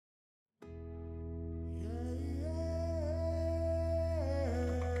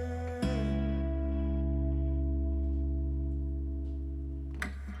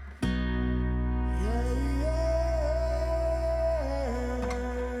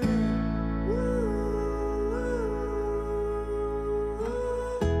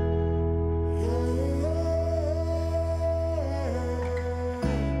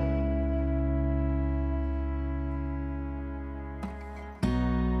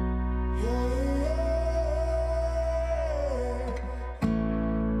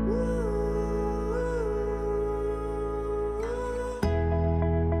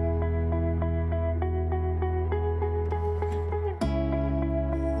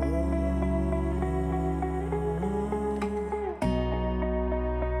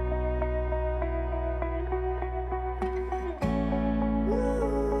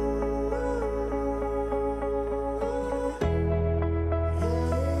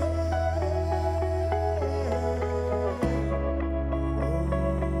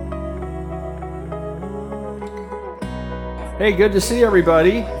Hey, good to see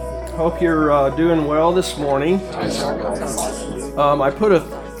everybody. Hope you're doing well this morning. I put a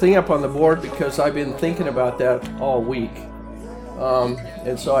thing up on the board because I've been thinking about that all week.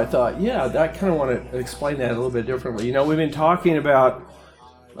 And so I thought, I kind of want to explain that a little bit differently. You know, we've been talking about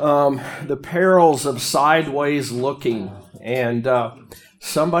the perils of sideways looking. And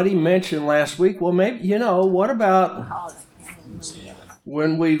somebody mentioned last week, well, maybe, what about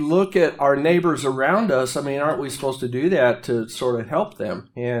when we look at our neighbors around us? I mean, aren't we supposed to do that to sort of help them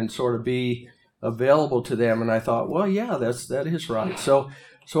and sort of be available to them? And I thought, well, yeah, that is right. So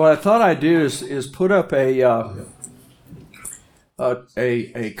what I thought I'd do is put up a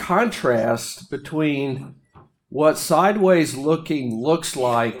contrast between what sideways looking looks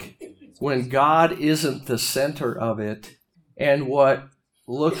like when God isn't the center of it, and what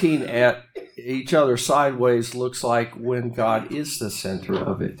looking at each other sideways looks like when God is the center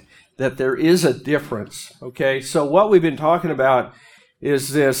of it. That there is a difference. Okay, so what we've been talking about is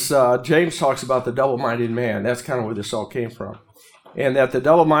this. James talks about the double-minded man. That's kind of where this all came from. And that the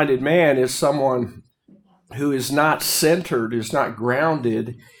double-minded man is someone who is not centered, is not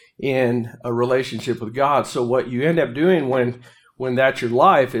grounded in a relationship with God. So what you end up doing when that's your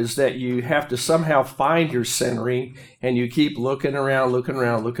life is that you have to somehow find your centering, and you keep looking around.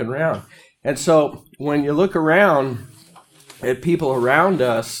 And so when you look around at people around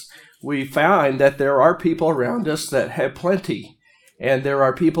us, we find that there are people around us that have plenty, and there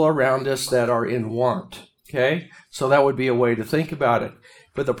are people around us that are in want. Okay? So that would be a way to think about it.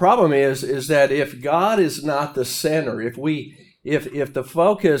 But the problem is that if God is not the center, if the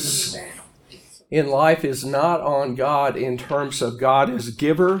focus in life is not on God in terms of God as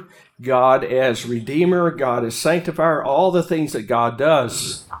giver, God as redeemer, God as sanctifier, all the things that God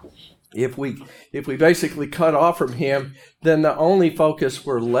does, if we basically cut off from Him, then the only focus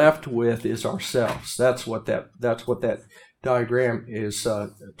we're left with is ourselves. That's what that diagram is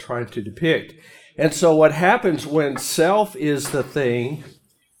trying to depict. And so what happens when self is the thing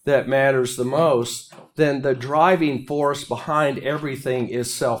that matters the most, then the driving force behind everything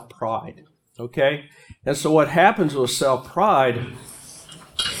is self-pride. Okay? And so what happens with self-pride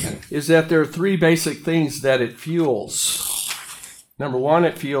is that there are three basic things that it fuels. Number one,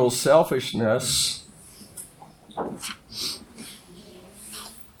 it fuels selfishness.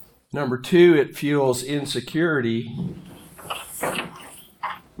 Number two, it fuels insecurity.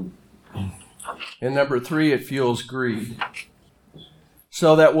 And number three, it fuels greed.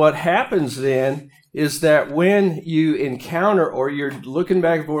 So that what happens then is that when you encounter, or you're looking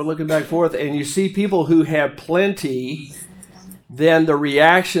back and forth, and you see people who have plenty, then the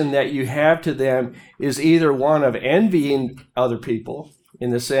reaction that you have to them is either one of envying other people, in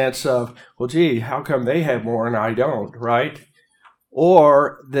the sense of, well, gee, how come they have more and I don't, right?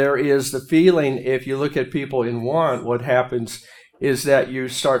 Or there is the feeling, if you look at people in want, what happens is that you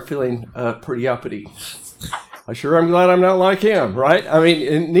start feeling pretty uppity. I'm glad I'm not like him, right? I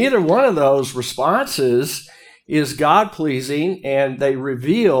mean, neither one of those responses is God-pleasing, and they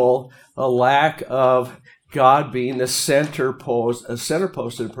reveal a lack of God being the center post in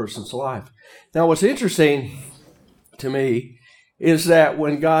a person's life. Now, what's interesting to me is that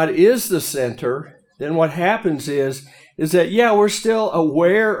when God is the center, then what happens is that, we're still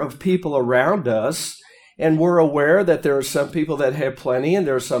aware of people around us, and we're aware that there are some people that have plenty, and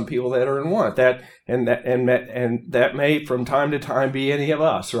there are some people that are in want. That may from time to time be any of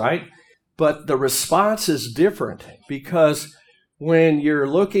us, right? But the response is different, because when you're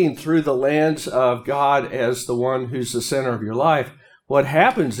looking through the lens of God as the one who's the center of your life, what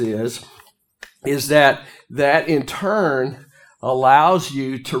happens is that in turn allows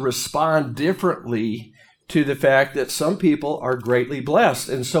you to respond differently to the fact that some people are greatly blessed.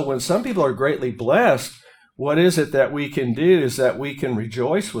 And so when some people are greatly blessed, what is it that we can do is that we can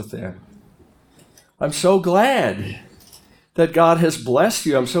rejoice with them. I'm so glad that God has blessed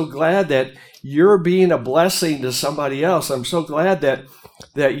you. I'm so glad that you're being a blessing to somebody else. I'm so glad that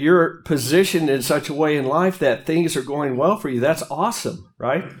you're positioned in such a way in life that things are going well for you. That's awesome,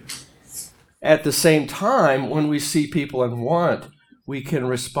 right? At the same time, when we see people in want, we can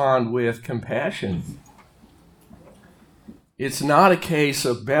respond with compassion. It's not a case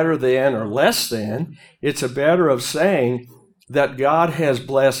of better than or less than. It's a matter of saying that God has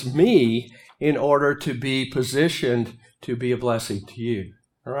blessed me in order to be positioned to be a blessing to you.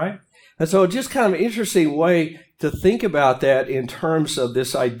 All right? And so just kind of an interesting way to think about that in terms of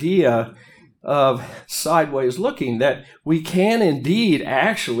this idea of sideways looking, that we can indeed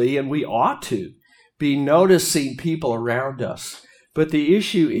actually, and we ought to, be noticing people around us. But the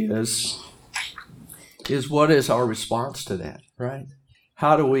issue is what is our response to that, right?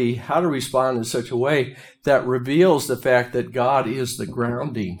 how to respond in such a way that reveals the fact that God is the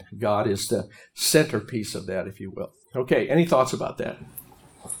grounding. God is the centerpiece of that, if you will. Okay, any thoughts about that?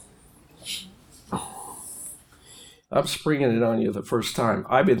 I'm springing it on you the first time.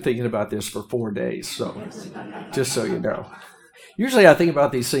 I've been thinking about this for 4 days, so just so you know. Usually I think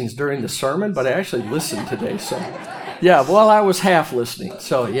about these things during the sermon, but I actually listened today. So, yeah, well, I was half listening.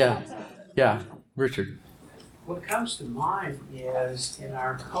 So, yeah, Richard. What comes to mind is in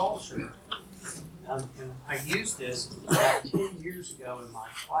our culture, and I used this about 10 years ago in my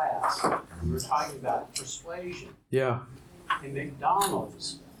class. We were talking about persuasion. Yeah. And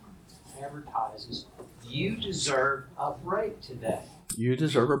McDonald's advertises, "You deserve a break today." You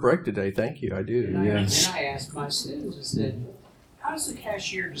deserve a break today. Thank you. I do. And Yes. I asked my students, I said, "How does the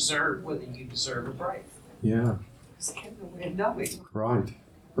cashier deserve whether you deserve a break?" Yeah. Because they have no way of knowing.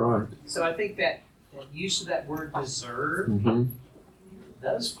 Right. So I think that use of that word "deserve"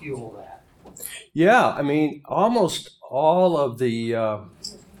 does fuel that. Yeah, I mean, almost all of the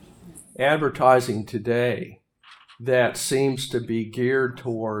advertising today that seems to be geared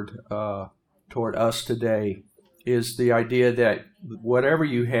toward us today is the idea that whatever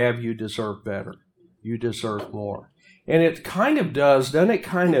you have, you deserve better. You deserve more. And it kind of does, doesn't it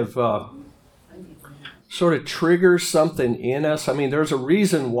kind of sort of triggers something in us? I mean, there's a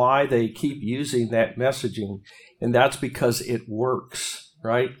reason why they keep using that messaging, and that's because it works,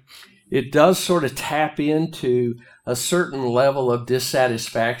 right? It does sort of tap into a certain level of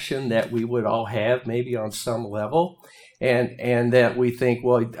dissatisfaction that we would all have, maybe on some level, and that we think,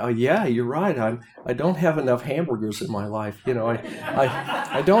 well, yeah, you're right. I don't have enough hamburgers in my life. You know,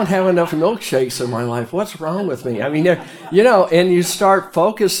 I don't have enough milkshakes in my life. What's wrong with me? I mean, you know, and you start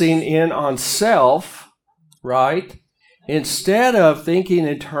focusing in on self, right? Instead of thinking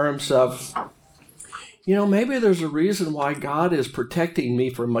in terms of, you know, maybe there's a reason why God is protecting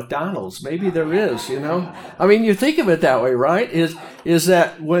me from McDonald's. Maybe there is, you know. I mean, you think of it that way, right? Is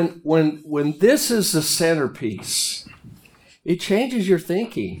that when this is the centerpiece, it changes your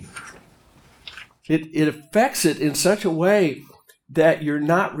thinking. It affects it in such a way that you're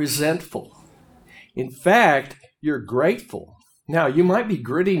not resentful. In fact, you're grateful. Now, you might be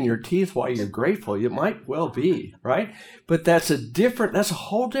gritting your teeth while you're grateful. You might well be, right? But that's a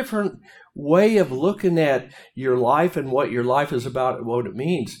whole different way of looking at your life and what your life is about and what it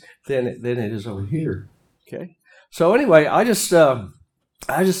means than it is over here. Okay? So anyway, I just thought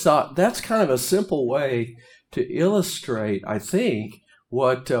that's kind of a simple way to illustrate, I think,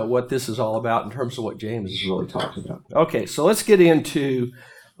 what this is all about in terms of what James is really talking about. Okay, so let's get into,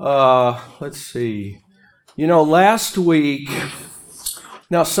 let's see. You know, last week,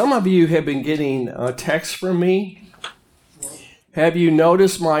 now some of you have been getting texts from me. Have you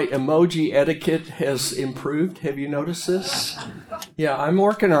noticed my emoji etiquette has improved? Have you noticed this? Yeah, I'm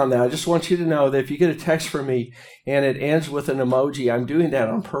working on that. I just want you to know that if you get a text from me and it ends with an emoji, I'm doing that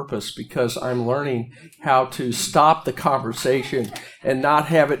on purpose because I'm learning how to stop the conversation and not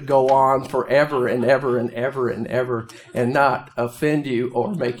have it go on forever and ever and ever and ever and not offend you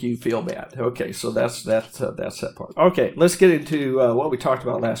or make you feel bad. Okay, so that's that part. Okay, let's get into what we talked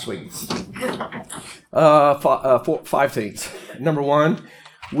about last week. 5 things. Number 1,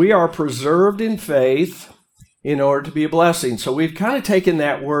 we are preserved in faith in order to be a blessing. So we've kind of taken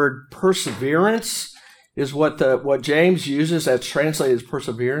that word perseverance is what James uses. That's translated as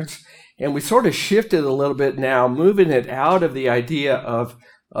perseverance. And we sort of shifted a little bit now, moving it out of the idea of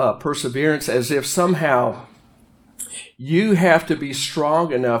perseverance as if somehow you have to be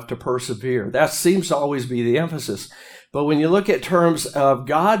strong enough to persevere. That seems to always be the emphasis. But when you look at terms of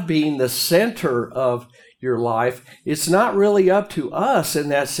God being the center of your life, it's not really up to us in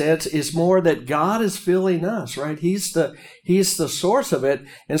that sense. It's more that God is filling us, right? He's the source of it.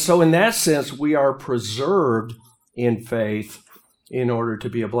 And so in that sense, we are preserved in faith in order to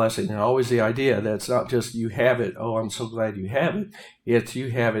be a blessing. And always the idea that it's not just you have it, oh, I'm so glad you have it. It's you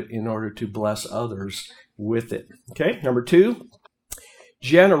have it in order to bless others with it. Okay, number 2.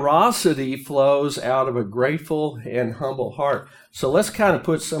 Generosity flows out of a grateful and humble heart. So let's kind of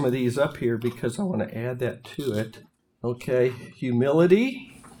put some of these up here because I want to add that to it. Okay, humility,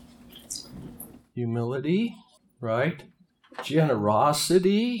 right?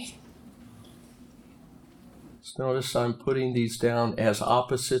 Generosity. So notice I'm putting these down as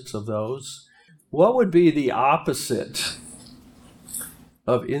opposites of those. What would be the opposite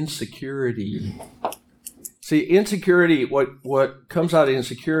of insecurity? See, insecurity, what comes out of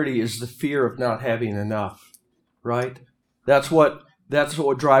insecurity is the fear of not having enough, right? That's what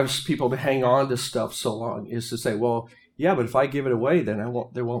drives people to hang on to stuff so long, is to say, well, Yeah, but if I give it away, then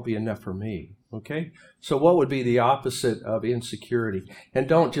there won't be enough for me. Okay? So what would be the opposite of insecurity? And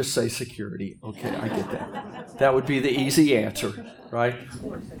don't just say security. Okay, I get that. That would be the easy answer, right?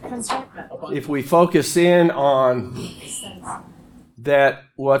 If we focus in on that,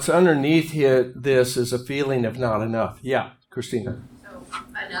 what's underneath this is a feeling of not enough. Yeah, Christina. So,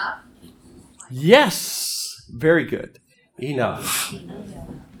 enough? Yes! Very good. Enough.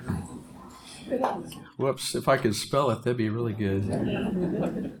 Whoops, if I could spell it, that'd be really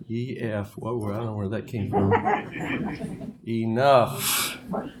good. E-F. Whoa, I don't know where that came from. Enough.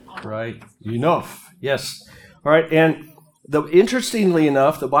 Right? Enough. Yes. All right, and interestingly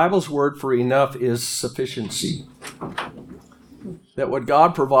enough, the Bible's word for enough is sufficiency. That what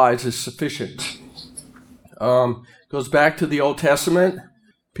God provides is sufficient. Goes back to the Old Testament.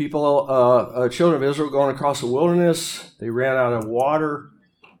 People, children of Israel going across the wilderness, they ran out of water,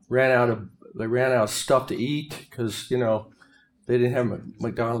 they ran out of stuff to eat because, they didn't have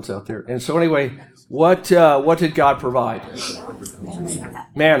McDonald's out there. And so anyway, what did God provide?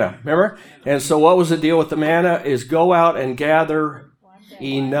 Manna, remember? And so what was the deal with the manna is go out and gather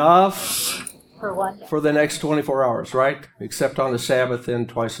enough for the next 24 hours, right? Except on the Sabbath and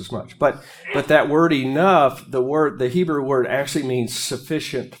twice as much. But that word enough, the Hebrew word actually means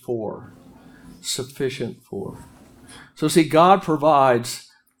sufficient for. Sufficient for. So see, God provides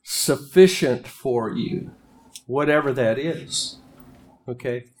sufficient for you, whatever that is.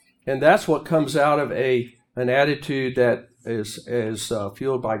 Okay? And that's what comes out of an attitude that is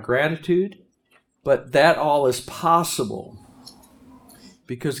fueled by gratitude. But that all is possible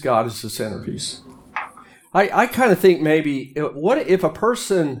because God is the centerpiece. I kind of think maybe, what if a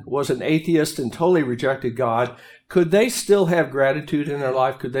person was an atheist and totally rejected God, could they still have gratitude in their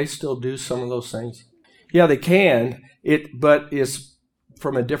life? Could they still do some of those things? Yeah, they can, but it's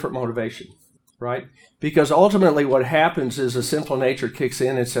from a different motivation, right? Because ultimately what happens is a sinful nature kicks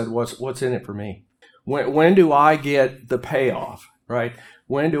in and says, what's in it for me? When do I get the payoff, right?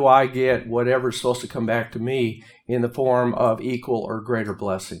 When do I get whatever's supposed to come back to me in the form of equal or greater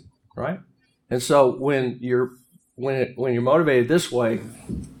blessing, right? And so when you're motivated this way,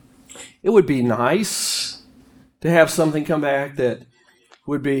 it would be nice to have something come back that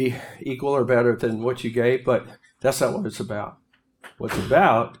would be equal or better than what you gave, but that's not what it's about. What's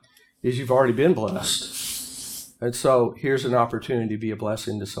about is you've already been blessed. And so here's an opportunity to be a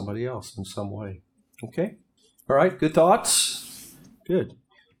blessing to somebody else in some way. Okay? All right, good thoughts? Good.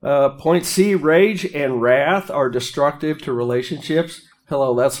 Point C, rage and wrath are destructive to relationships.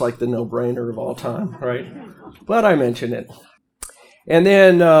 Hello, that's like the no-brainer of all time, right? But I mention it. And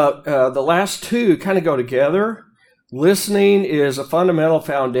then the last two kind of go together. Listening is a fundamental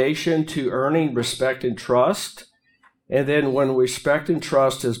foundation to earning respect and trust. And then when respect and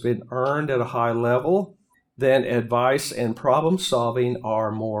trust has been earned at a high level, then advice and problem solving are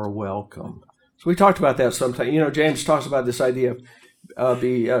more welcome. So we talked about that sometime. James talks about this idea of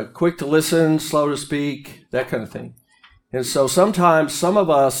be quick to listen, slow to speak, that kind of thing. And so sometimes some of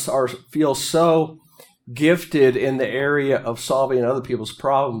us feel so gifted in the area of solving other people's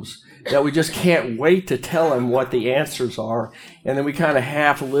problems that we just can't wait to tell them what the answers are. And then we kind of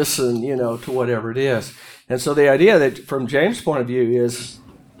half listen, to whatever it is. And so the idea that from James' point of view is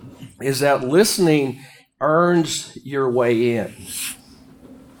that listening earns your way in.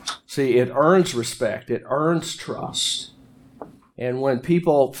 See, it earns respect. It earns trust. And when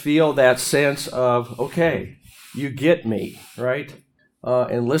people feel that sense of, okay, you get me, right?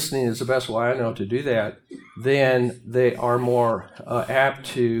 And listening is the best way I know to do that, then they are more apt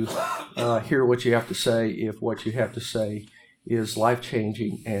to hear what you have to say if what you have to say is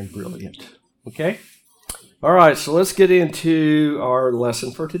life-changing and brilliant. Okay? All right, so let's get into our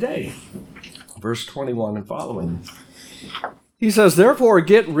lesson for today. Verse 21 and following. He says, therefore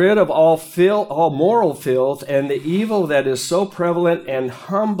get rid of all moral filth and the evil that is so prevalent, and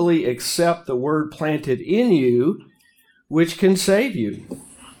humbly accept the word planted in you, which can save you.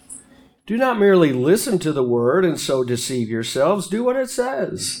 Do not merely listen to the word and so deceive yourselves. Do what it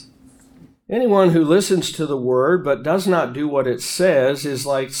says. Anyone who listens to the word but does not do what it says is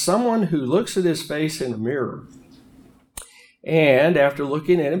like someone who looks at his face in a mirror and, after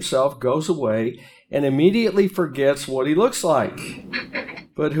looking at himself, goes away and immediately forgets what he looks like.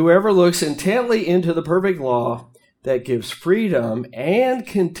 But whoever looks intently into the perfect law that gives freedom and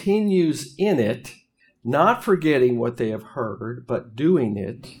continues in it, not forgetting what they have heard, but doing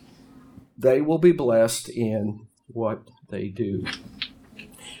it, they will be blessed in what they do.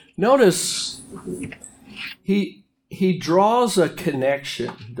 Notice he draws a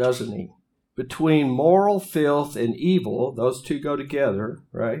connection, doesn't he, between moral filth and evil. Those two go together,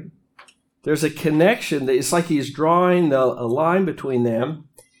 right? There's a connection. It's like he's drawing a line between them.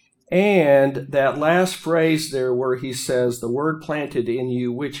 And that last phrase there where he says, the word planted in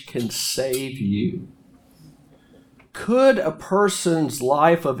you which can save you. Could a person's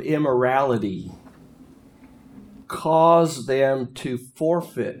life of immorality cause them to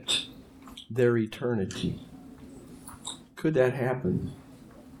forfeit their eternity? Could that happen?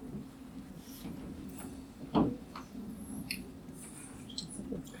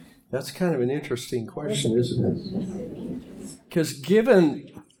 That's kind of an interesting question, isn't it? Because given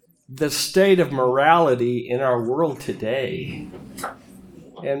the state of morality in our world today,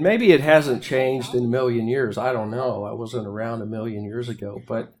 and maybe it hasn't changed in a million years. I don't know. I wasn't around a million years ago.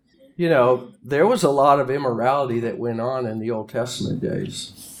 But, there was a lot of immorality that went on in the Old Testament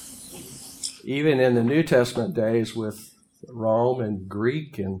days. Even in the New Testament days with Rome and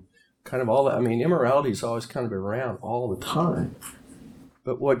Greek and kind of all that. I mean, immorality has always kind of been around all the time.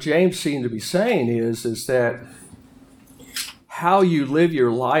 But what James seemed to be saying is that how you live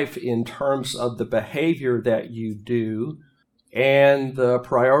your life in terms of the behavior that you do and the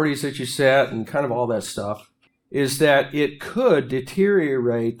priorities that you set and kind of all that stuff is that it could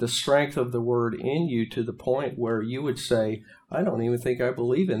deteriorate the strength of the word in you to the point where you would say, I don't even think I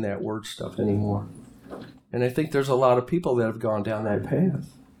believe in that word stuff anymore. And I think there's a lot of people that have gone down that path,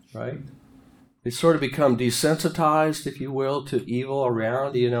 right? They sort of become desensitized, if you will, to evil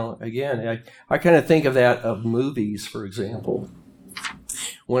around. Again, I kind of think of that of movies, for example.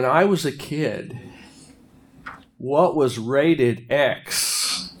 When I was a kid, what was rated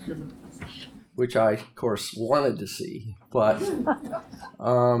X, which I, of course, wanted to see, but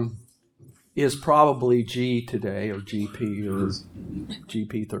is probably G today, or GP, or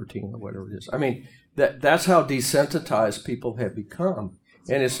GP13, or whatever it is. I mean, that's how desensitized people have become.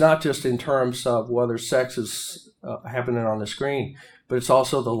 And it's not just in terms of whether sex is happening on the screen, but it's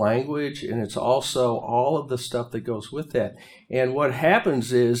also the language, and it's also all of the stuff that goes with that. And what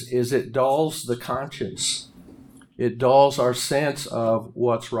happens is it dulls the conscience. It dulls our sense of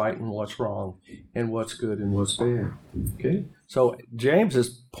what's right and what's wrong, and what's good and what's bad. Okay? So James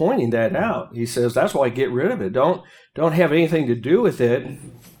is pointing that out. He says that's why get rid of it. Don't have anything to do with it.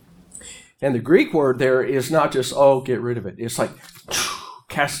 And the Greek word there is not just, get rid of it. It's like,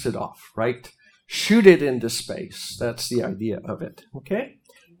 cast it off, right? Shoot it into space. That's the idea of it. Okay?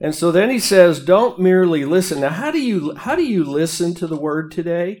 And so then he says, don't merely listen. Now, how do you listen to the word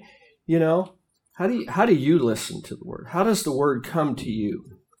today? How do you listen to the word? How does the word come to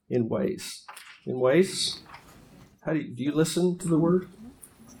you in ways? In ways? How do you listen to the word?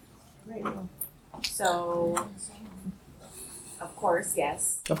 So, of course,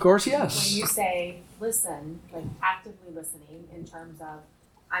 yes. Of course, yes. When you say listen, like actively listening in terms of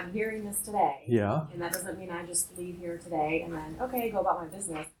I'm hearing this today. Yeah. And that doesn't mean I just leave here today and then, okay, go about my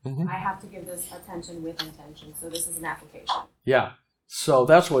business. Mm-hmm. I have to give this attention with intention. So this is an application. Yeah. So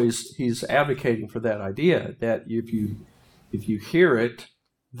that's why he's advocating for that idea, that if you hear it,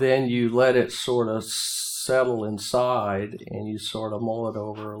 then you let it sort of settle inside and you sort of mull it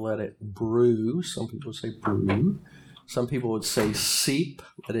over, let it brew. Some people say brew. Some people would say seep,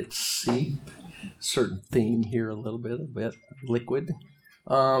 let it seep. Certain theme here a bit liquid.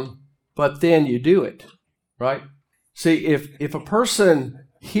 But then you do it, right? See, if a person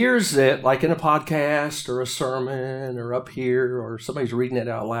hears it, like in a podcast or a sermon or up here, or somebody's reading it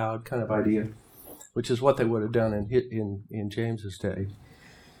out loud kind of idea, which is what they would have done in James's day,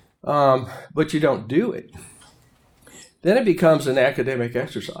 but you don't do it, then it becomes an academic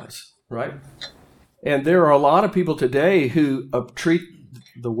exercise, right? And there are a lot of people today who treat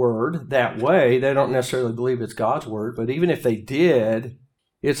the word that way. They don't necessarily believe it's God's word, but even if they did,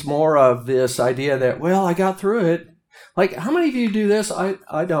 it's more of this idea that, well, I got through it. Like, how many of you do this?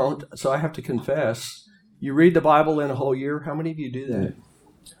 I don't, so I have to confess. You read the Bible in a whole year. How many of you do that?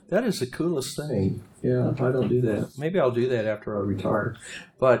 That is the coolest thing. Yeah, I don't do that. Maybe I'll do that after I retire.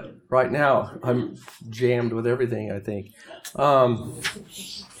 But right now, I'm jammed with everything, I think.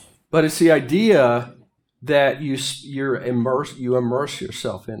 But it's the idea that you immerse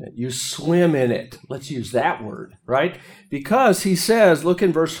yourself in it. You swim in it. Let's use that word, right? Because he says, look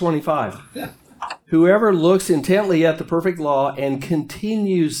in verse 25. Whoever looks intently at the perfect law and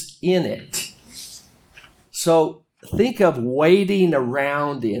continues in it. So think of wading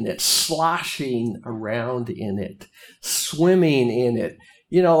around in it, sloshing around in it, swimming in it.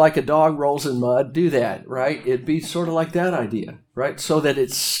 Like a dog rolls in mud, do that, right? It'd be sort of like that idea, right? So that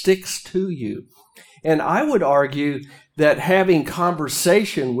it sticks to you. And I would argue that having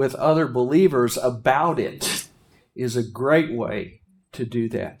conversation with other believers about it is a great way to do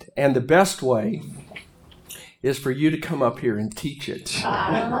that. And the best way is for you to come up here and teach it.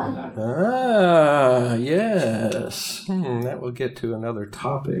 Ah, yes. That will get to another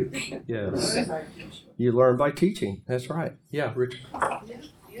topic. Yes. You learn by teaching. That's right. Yeah, Richard.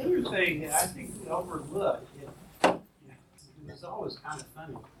 The other thing that I think we overlook, it's always kind of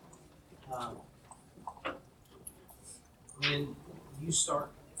funny. When you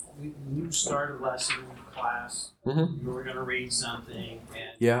start a lesson in class, you were going to read something,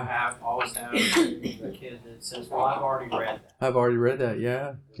 and you always have a kid that says, "Well, I've already read that." I've already read that.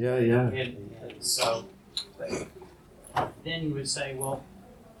 Yeah. And so, then you would say, "Well,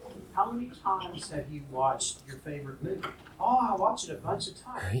 how many times have you watched your favorite movie?" "Oh, I watch it a bunch of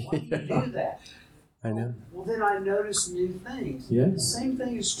times." "Why do you do that?" I know. Well, then I notice new things. Yeah. The same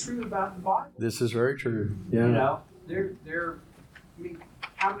thing is true about the Bible. This is very true. Yeah.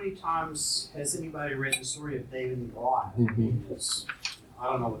 How many times has anybody read the story of David and Goliath? I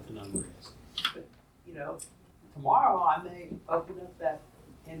don't know what the number is. But, tomorrow I may open up that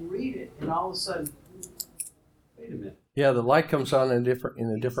and read it, and all of a sudden, wait a minute. Yeah, the light comes on in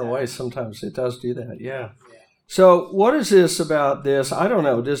a different way. Sometimes it does do that. Yeah. So what is this about this? I don't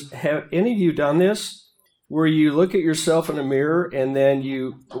know. Have any of you done this? Where you look at yourself in a mirror and then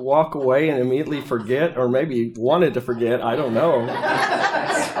you walk away and immediately forget, or maybe you wanted to forget, I don't know.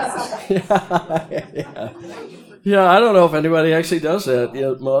 Yeah, I don't know if anybody actually does that.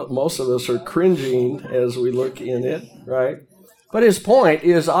 Most of us are cringing as we look in it, right? But his point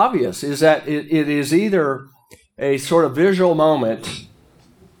is obvious, is that it is either a sort of visual moment,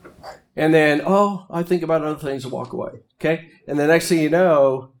 and then, I think about other things and walk away, okay? And the next thing you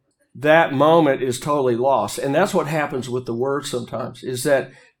know, that moment is totally lost. And that's what happens with the Word sometimes, is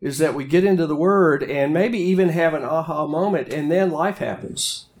that we get into the Word and maybe even have an aha moment, and then life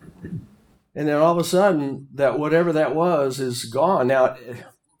happens. And then all of a sudden, that whatever that was is gone. Now,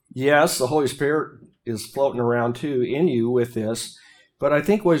 yes, the Holy Spirit is floating around too in you with this, but I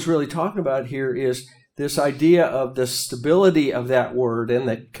think what he's really talking about here is this idea of the stability of that Word and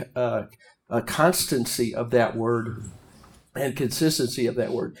the constancy of that Word and consistency of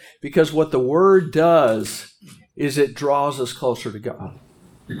that Word. Because what the Word does is it draws us closer to God.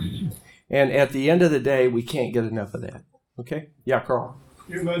 And at the end of the day, we can't get enough of that. Okay? Yeah, Carl.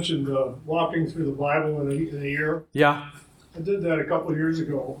 You mentioned walking through the Bible in a year. Yeah. I did that a couple of years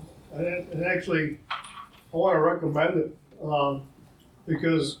ago. And actually, I want to recommend it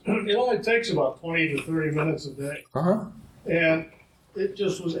because it only takes about 20 to 30 minutes a day. And it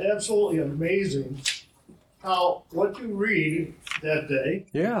just was absolutely amazing how what you read that day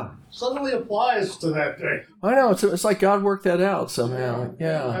suddenly applies to that day. I know. It's like God worked that out somehow.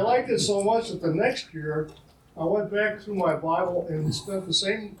 Yeah. I liked it so much that the next year I went back through my Bible and spent the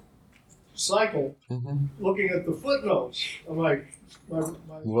same cycle looking at the footnotes. I'm like,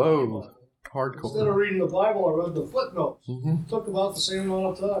 whoa, hardcore. Instead of reading the Bible, I read the footnotes. It took about the same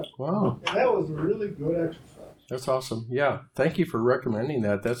amount of time. Wow. And that was a really good exercise. That's awesome. Yeah. Thank you for recommending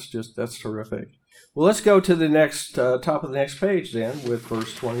that. That's terrific. Well, let's go to the next top of the next page then with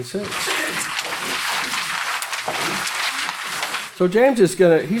verse 26. So James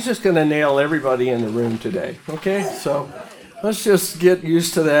he's just gonna nail everybody in the room today. Okay, so let's just get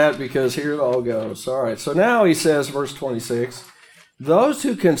used to that because here it all goes. All right. So now he says, verse 26, those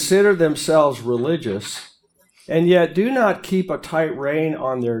who consider themselves religious and yet do not keep a tight rein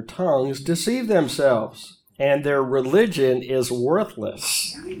on their tongues deceive themselves, and their religion is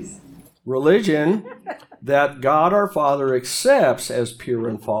worthless. Religion that God our Father accepts as pure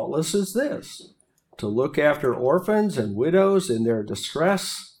and faultless is this: to look after orphans and widows in their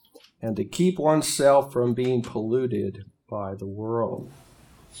distress, and to keep oneself from being polluted by the world.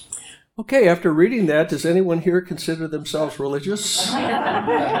 Okay, after reading that, does anyone here consider themselves religious?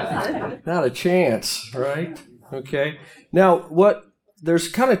 Not a chance, right? Okay. Now, there's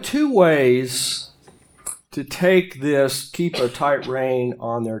kind of two ways to take this, keep a tight rein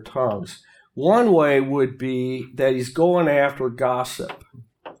on their tongues. One way would be that he's going after gossip,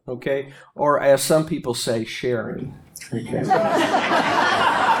 okay? Or as some people say, sharing. Okay.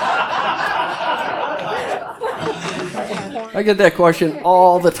 I get that question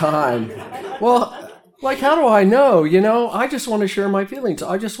all the time. Well, like, how do I know? I just want to share my feelings.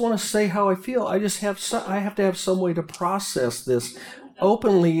 I just want to say how I feel. I have to have some way to process this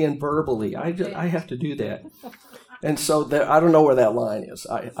openly and verbally. I have to do that. And so I don't know where that line is.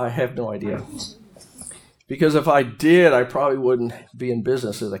 I have no idea. Because if I did, I probably wouldn't be in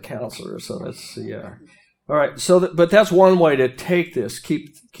business as a counselor. So that's, yeah. All right. But that's one way to take this,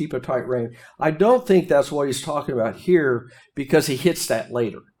 keep a tight rein. I don't think that's what he's talking about here, because he hits that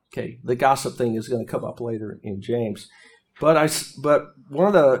later. Okay. The gossip thing is going to come up later in James. But one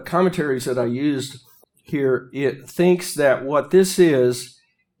of the commentaries that I used here, it thinks that what this is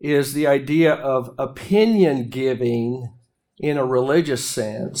the idea of opinion giving in a religious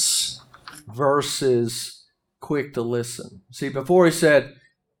sense versus quick to listen. See, before he said,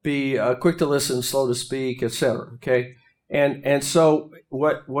 be quick to listen, slow to speak, etc. Okay, and so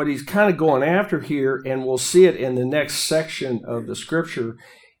what he's kind of going after here, and we'll see it in the next section of the scripture,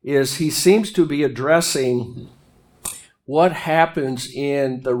 is he seems to be addressing what happens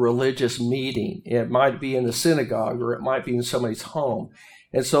in the religious meeting. It might be in the synagogue, or it might be in somebody's home.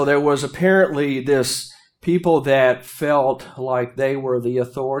 And so there was apparently this people that felt like they were the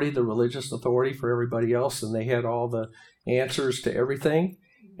authority, the religious authority for everybody else, and they had all the answers to everything.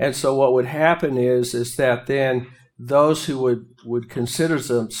 And so what would happen is that then those who would consider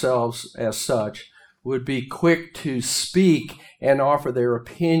themselves as such would be quick to speak and offer their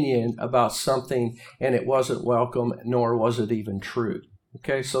opinion about something, and it wasn't welcome, nor was it even true.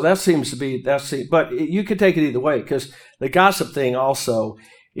 Okay, so that seems to be, but you could take it either way, because the gossip thing also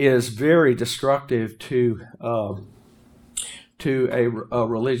is very destructive to a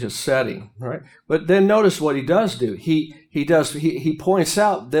religious setting, right? But then notice what he does do. He points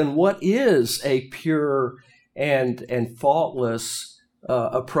out then what is a pure and faultless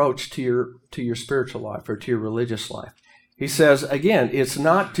approach to your spiritual life or to your religious life. He says, again, it's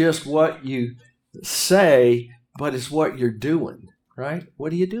not just what you say, but it's what you're doing, right?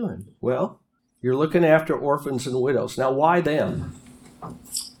 What are you doing? Well, you're looking after orphans and widows. Now, why them?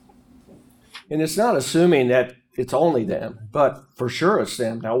 And it's not assuming that it's only them, but for sure it's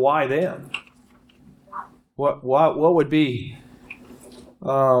them. Now, why them? What would be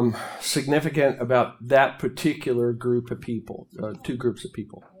significant about that particular group of people, two groups of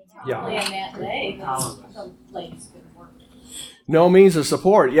people? Yeah. In that day, the ladies couldn't work. No means of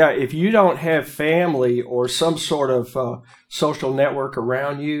support. Yeah, if you don't have family or some sort of social network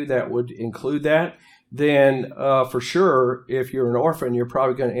around you that would include that, then for sure, if you're an orphan, you're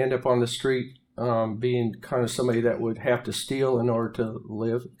probably going to end up on the street being kind of somebody that would have to steal in order to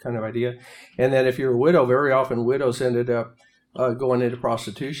live, kind of idea. And then if you're a widow, very often widows ended up going into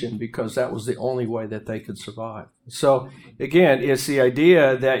prostitution because that was the only way that they could survive. So again, it's the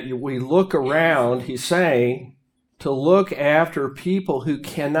idea that we look around, he's saying, to look after people who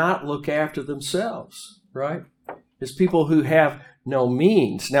cannot look after themselves, right? It's people who have no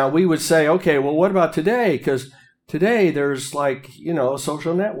means. Now we would say, okay, well, what about today? Because today there's a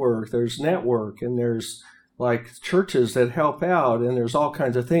social network, there's network, and there's churches that help out, and there's all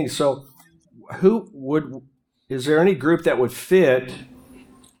kinds of things. So is there any group that would fit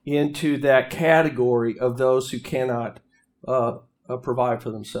into that category of those who cannot provide for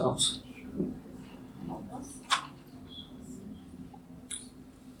themselves?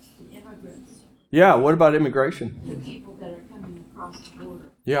 The immigrants, Yeah, what about immigration? the people that are coming across the border.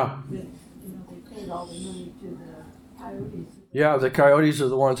 Yeah. They paid all the money to the coyotes. Yeah, the coyotes are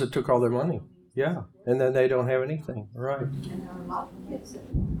the ones that took all their money. Yeah, and then they don't have anything. Right. And there are a lot of kids that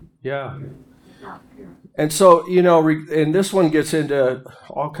Yeah. not here. And so, and this one gets into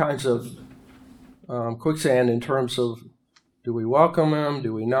all kinds of quicksand in terms of, do we welcome them?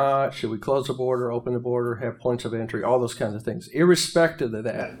 Do we not? Should we close the border, open the border, have points of entry, all those kinds of things. Irrespective of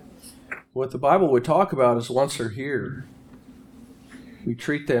that, what the Bible would talk about is once they're here, we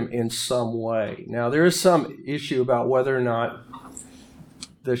treat them in some way. Now, there is some issue about whether or not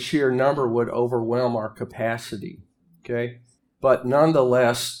the sheer number would overwhelm our capacity, okay? But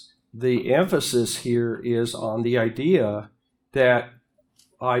nonetheless, the emphasis here is on the idea that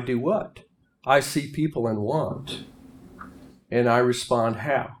I do what? I see people in want, and I respond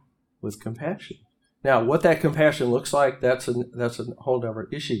how? With compassion. Now, what that compassion looks like, that's a whole other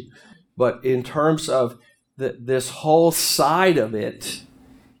issue. But in terms of this whole side of it,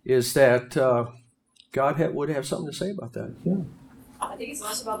 is that God would have something to say about that. Yeah. I think it's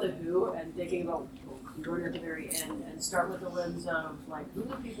less about the who and thinking about going at the very end and start with the lens of who are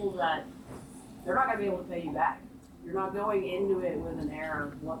the people that they're not going to be able to pay you back. You're not going into it with an air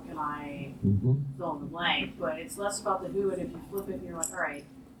of what can I fill in the blank, but it's less about the who, and if you flip it and you're like, all right,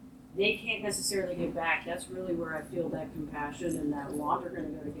 they can't necessarily give back, that's really where I feel that compassion and that want are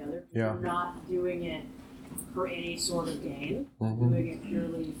going to go together. Yeah. You're not doing it for any sort of gain, doing it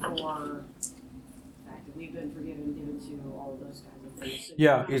purely for the fact that we've been forgiven, given to all of those kinds of things. So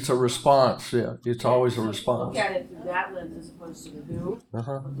Yeah, it's a response. Yeah, it's always a so response. Look at it through that lens as opposed to the who, but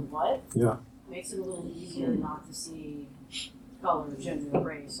the what. Yeah. Makes it a little easier not to see color, gender,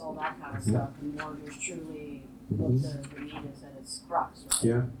 race, all that kind of stuff, and more just truly what the need is at its crux. Right?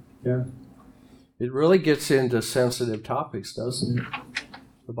 Yeah, yeah. It really gets into sensitive topics, doesn't it?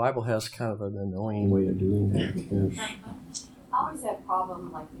 The Bible has kind of an annoying way of doing that. Yes. I always have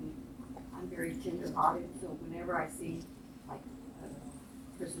problem I'm very tender-hearted, so whenever I see like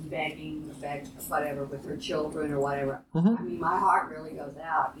a person begging or beg whatever with her children or whatever, I mean, my heart really goes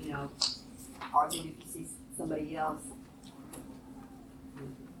out, you know. Or then if you see somebody else,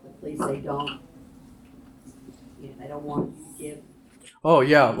 at least they don't, you know, they don't want you to give. Oh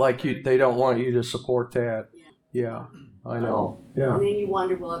yeah, like they don't want you to support that. Yeah, I know. Yeah. And then you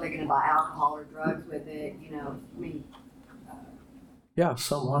wonder, well, are they going to buy alcohol or drugs with it? You know, I mean. Yeah,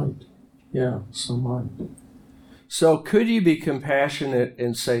 some might. Yeah, some might. So could you be compassionate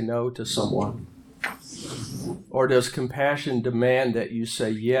and say no to someone? Or does compassion demand that you say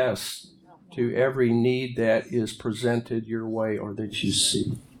yes to every need that is presented your way or that you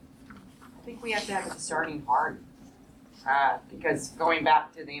see? I think we have to have it starting hard. Because going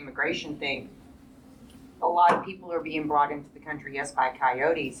back to the immigration thing, a lot of people are being brought into the country, yes, by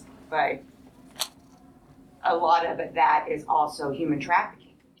coyotes, but a lot of that is also human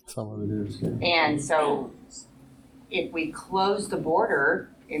trafficking. Some of it is, yeah. And so if we close the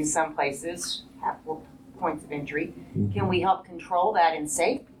border in some places, have points of entry, can we help control that and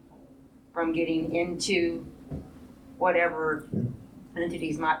save people from getting into whatever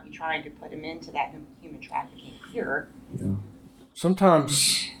entities might be trying to put them into that human trafficking here? Yeah.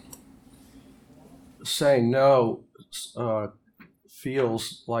 Sometimes saying no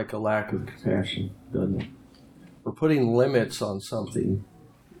feels like a lack of compassion, doesn't it? Or putting limits on something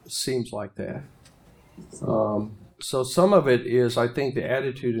seems like that. So some of it is, I think, the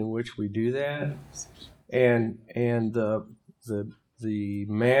attitude in which we do that, and the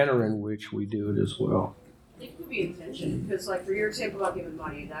manner in which we do it as well. It could be intention, because like for your example about giving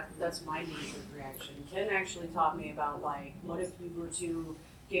money, that's my knee-jerk reaction. Ken actually taught me about like, what if we were to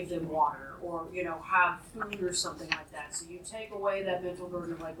give them water or, you know, have food or something like that. So you take away that mental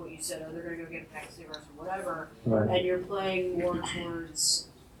burden of like what you said, oh, they're going to go get a pack of cigarettes or whatever, Right. and you're playing more towards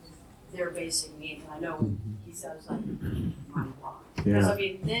their basic needs. And I know he says like, mind blown. Because I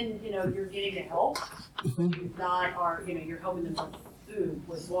mean, then, you know, you're getting to help, but you not are, you know, you're helping them with food,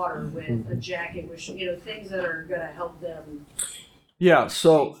 with water, with a jacket, with, you know, things that are going to help them. Yeah,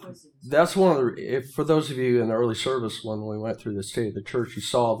 so that's one of the, for those of you in the early service when we went through the state of the church, you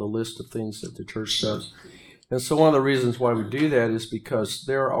saw the list of things that the church does. And so one of the reasons why we do that is because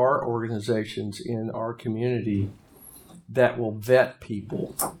there are organizations in our community that will vet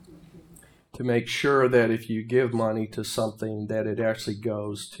people to make sure that if you give money to something, that it actually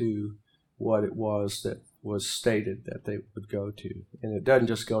goes to what it was that was stated that they would go to. And it doesn't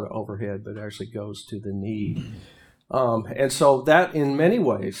just go to overhead, but it actually goes to the need. And so that, in many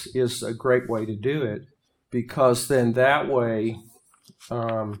ways, is a great way to do it, because then that way,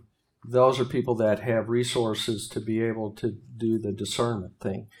 those are people that have resources to be able to do the discernment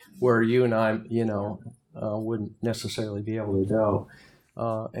thing, where you and I, you know, wouldn't necessarily be able to go.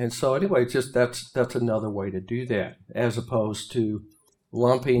 And so anyway, just that's another way to do that, as opposed to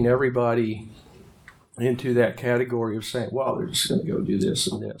lumping everybody into that category of saying, well, they're just going to go do this,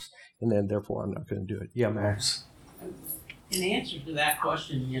 and then therefore I'm not going to do it. Yeah, Max? In answer to that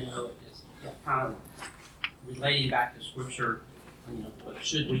question, you know, is kind of relating back to Scripture, you know, what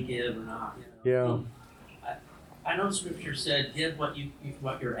should we give or not? You know? Yeah. I know Scripture said, give what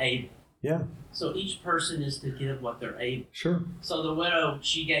you're able. Yeah. So each person is to give what they're able. Sure. So the widow,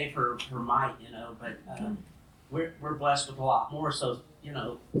 she gave her might, you know, but we're blessed with a lot more. So, you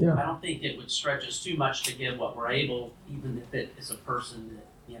know, Yeah. I don't think it would stretch us too much to give what we're able, even if it is a person that,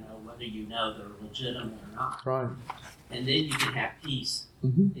 you know, whether you know they're legitimate or not. Right. And then you can have peace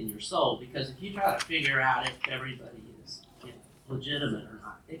in your soul, because if you try to figure out if everybody is, you know, legitimate or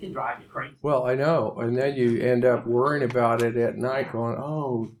not, it can drive you crazy. Well, I know. And then you end up worrying about it at night going,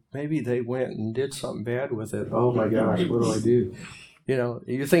 oh, maybe they went and did something bad with it. Oh, my gosh, what do I do? You know,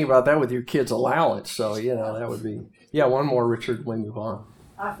 you think about that with your kid's allowance. So, you know, that would be, yeah, one more, Richard, when we move on.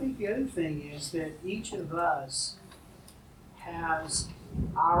 I think the other thing is that each of us has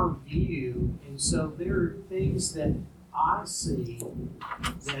our view, and so there are things that I see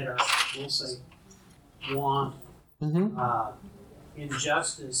that are, we'll say, want,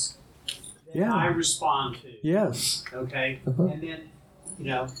 injustice that Yeah. I respond to. Yes. Okay? Uh-huh. And then, you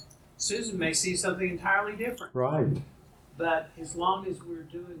know, Susan may see something entirely different. Right. But as long as we're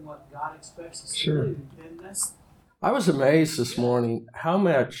doing what God expects us Sure. to do, then that's. I was amazed this morning how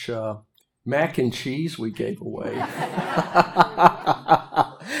much mac and cheese we gave away.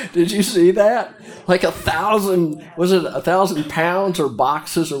 Did you see that? Like 1,000, was it 1,000 pounds or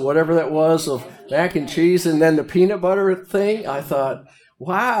boxes or whatever that was of mac and cheese, and then the peanut butter thing? I thought,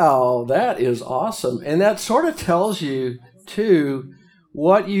 wow, that is awesome. And that sort of tells you, too,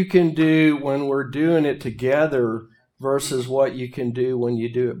 what you can do when we're doing it together versus what you can do when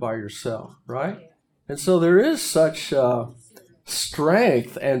you do it by yourself, right? And so there is such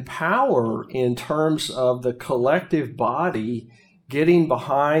strength and power in terms of the collective body getting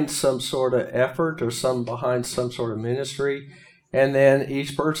behind some sort of effort or behind some sort of ministry, and then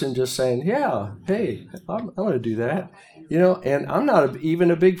each person just saying, yeah, hey, I'm going to do that. And I'm not even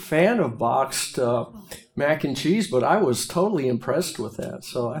a big fan of boxed mac and cheese, but I was totally impressed with that.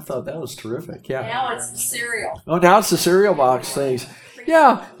 So I thought that was terrific. Yeah. Now it's the cereal. Oh, now it's the cereal box things.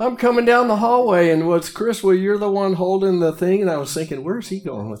 Yeah, I'm coming down the hallway, and what's Chris? Well, you're the one holding the thing, and I was thinking, where's he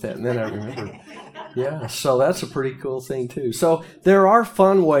going with that? And then I remembered. Yeah, so that's a pretty cool thing too. So there are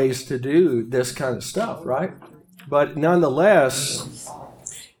fun ways to do this kind of stuff, right? But nonetheless,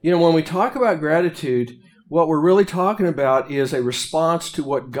 when we talk about gratitude, what we're really talking about is a response to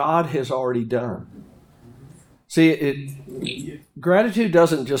what God has already done. See, gratitude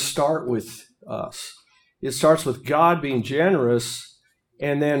doesn't just start with us. It starts with God being generous,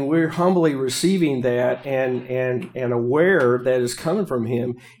 and then we're humbly receiving that and aware that is coming from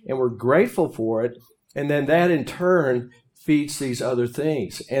Him, and we're grateful for it, and then that in turn feeds these other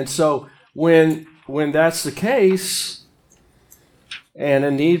things. And so when that's the case, and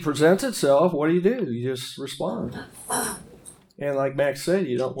a need presents itself, what do? You just respond. And like Max said,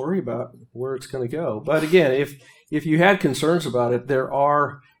 you don't worry about where it's going to go. But again, if you had concerns about it, there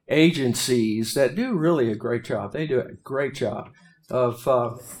are agencies that do really a great job. They do a great job of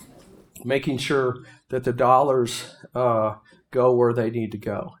making sure that the dollars go where they need to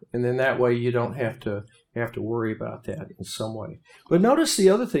go. And then that way you don't have to worry about that in some way. But notice the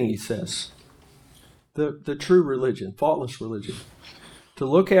other thing he says. The true religion, faultless religion. To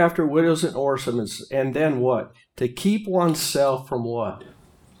look after widows and orphans, and then what? To keep oneself from what?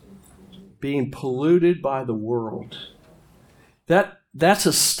 Being polluted by the world. That's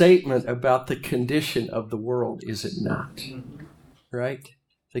a statement about the condition of the world, is it not? Right?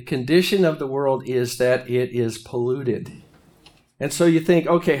 The condition of the world is that it is polluted. And so you think,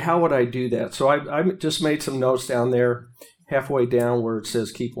 okay, how would I do that? So I just made some notes down there, halfway down where it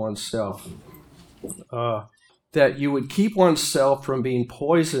says keep oneself. That you would keep oneself from being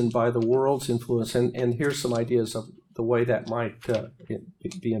poisoned by the world's influence. And here's some ideas of the way that might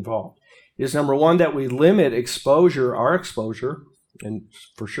be involved. Is number one, that we limit our exposure, and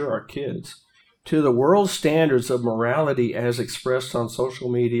for sure our kids, to the world's standards of morality as expressed on social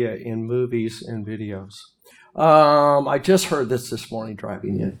media, in movies and videos. I just heard this morning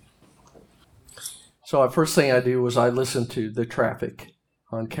driving in. So the first thing I do was I listen to the traffic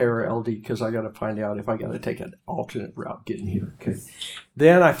on KRLD because I got to find out if I got to take an alternate route getting here. Okay.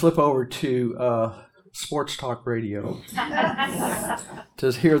 Then I flip over to sports talk radio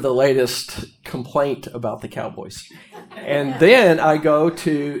to hear the latest complaint about the Cowboys. And then I go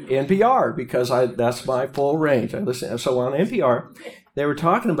to NPR because that's my full range. I listen. So on NPR, they were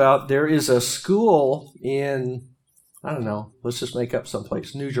talking about there is a school in, I don't know, let's just make up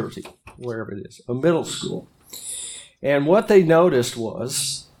someplace, New Jersey, wherever it is, a middle school. And what they noticed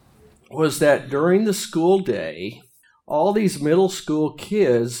was that during the school day, all these middle school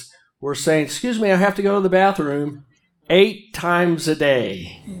kids were saying, excuse me, I have to go to the bathroom 8 times a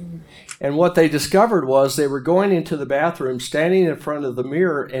day. And what they discovered was they were going into the bathroom, standing in front of the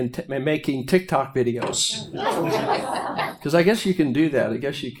mirror and making TikTok videos. Because I guess you can do that. I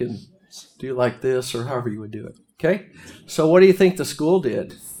guess you can do like this or however you would do it. Okay? So what do you think the school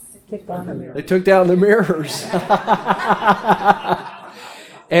did? They took down the mirrors.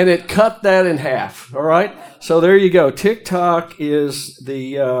 And it cut that in half. All right? So there you go. TikTok is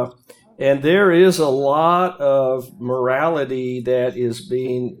and there is a lot of morality that is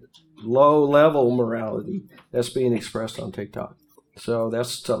being, low-level morality that's being expressed on TikTok. So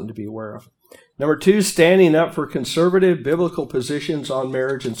that's something to be aware of. Number 2, standing up for conservative biblical positions on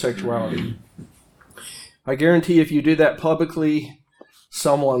marriage and sexuality. I guarantee if you do that publicly,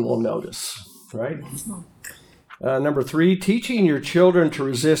 someone will notice, right? Number 3, teaching your children to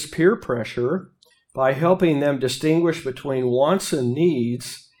resist peer pressure by helping them distinguish between wants and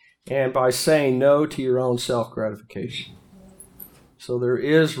needs and by saying no to your own self-gratification. So there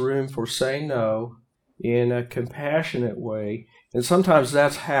is room for saying no in a compassionate way. And sometimes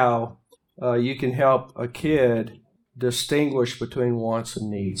that's how you can help a kid distinguish between wants and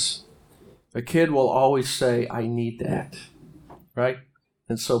needs. A kid will always say, I need that, right?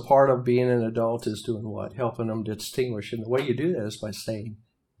 And so part of being an adult is doing what? Helping them distinguish. And the way you do that is by saying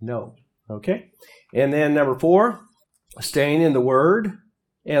no, okay? And then number 4, staying in the Word.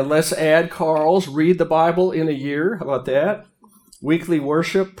 And let's add Carl's read the Bible in a year. How about that? Weekly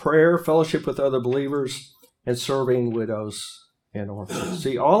worship, prayer, fellowship with other believers, and serving widows and orphans.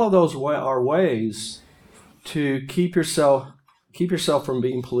 See, all of those are ways to keep yourself from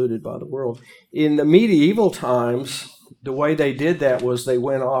being polluted by the world. In the medieval times, the way they did that was they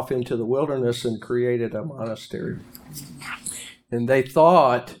went off into the wilderness and created a monastery. And they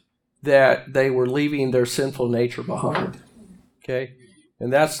thought that they were leaving their sinful nature behind. Okay?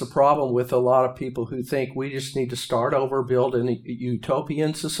 And that's the problem with a lot of people who think we just need to start over, build a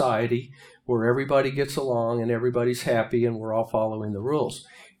utopian society where everybody gets along and everybody's happy and we're all following the rules.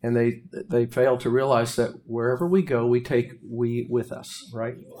 And they fail to realize that wherever we go, we take we with us,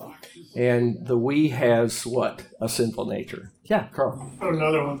 right? And the we has what? A sinful nature. Yeah, Carl.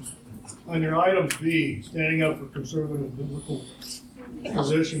 Another one. On your item B, standing up for conservative biblical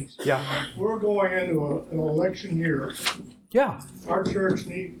positions. Yeah. We're going into an election year. Yeah. Our churches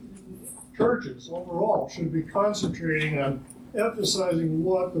overall should be concentrating on emphasizing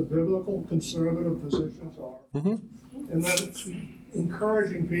what the biblical conservative positions are. Mm-hmm. And then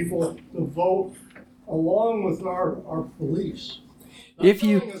encouraging people to vote along with our beliefs. Not if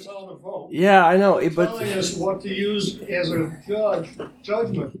you, telling us how to vote. Yeah, I know, but telling us what to use as a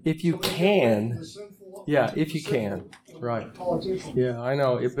judgment. If you can, if you can, right? Politicians. Yeah, I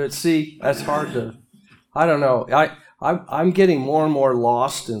know, but see, that's hard to. I don't know. I'm getting more and more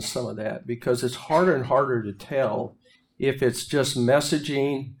lost in some of that because it's harder and harder to tell if it's just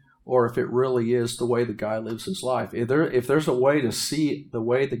messaging or if it really is the way the guy lives his life. If there's a way to see the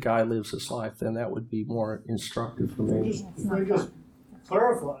way the guy lives his life, then that would be more instructive for me. They just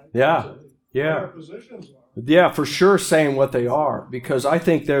clarify. Yeah. What our positions are. Yeah, for sure saying what they are, because I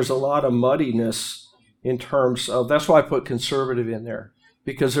think there's a lot of muddiness in terms of, that's why I put conservative in there,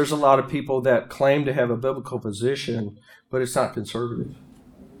 because there's a lot of people that claim to have a biblical position, but it's not conservative.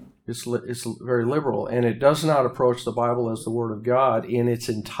 It's very liberal, and it does not approach the Bible as the Word of God in its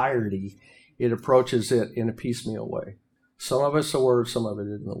entirety. It approaches it in a piecemeal way. Some of it's the Word, some of it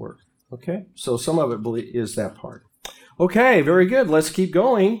isn't the Word. Okay? So some of it is that part. Okay, very good. Let's keep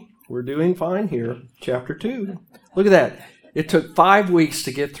going. We're doing fine here. Chapter 2. Look at that. It took 5 weeks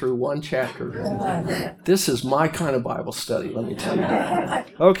to get through one chapter. This is my kind of Bible study, let me tell you.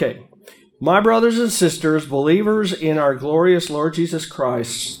 Okay. My brothers and sisters, believers in our glorious Lord Jesus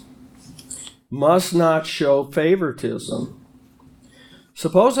Christ, must not show favoritism.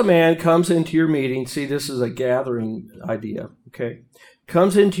 Suppose a man comes into your meeting. See, this is a gathering idea, okay?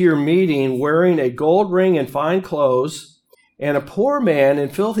 Comes into your meeting wearing a gold ring and fine clothes, and a poor man in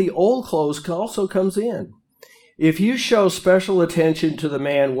filthy old clothes also comes in. If you show special attention to the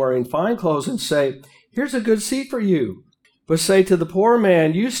man wearing fine clothes and say, "Here's a good seat for you," but say to the poor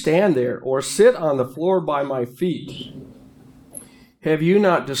man, "You stand there," or "Sit on the floor by my feet," have you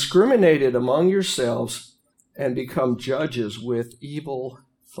not discriminated among yourselves and become judges with evil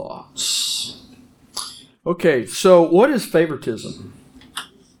thoughts? Okay, so what is favoritism?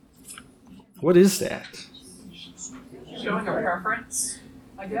 What is that? Showing a preference,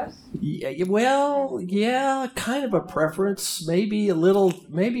 I guess. Yeah, kind of a preference. Maybe a little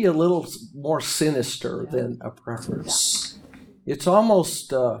more sinister than a preference. It's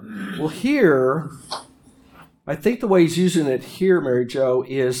almost here. I think the way he's using it here, Mary Jo,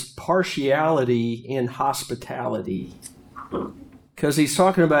 is partiality in hospitality. Because he's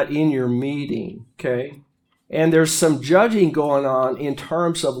talking about in your meeting, okay? And there's some judging going on in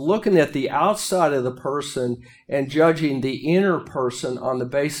terms of looking at the outside of the person and judging the inner person on the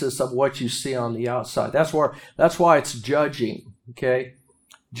basis of what you see on the outside. That's why it's judging, okay?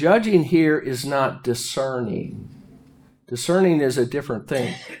 Judging here is not discerning. Discerning is a different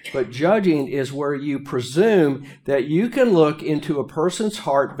thing. But judging is where you presume that you can look into a person's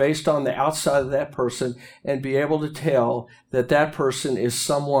heart based on the outside of that person and be able to tell that that person is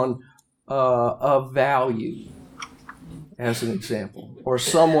someone of value, as an example, or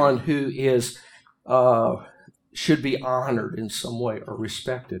someone who is should be honored in some way or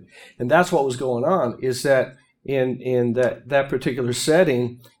respected. And that's what was going on, is that in that particular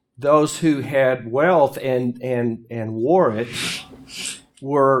setting, those who had wealth and wore it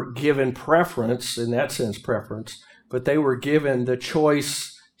were given preference, in that sense preference, but they were given the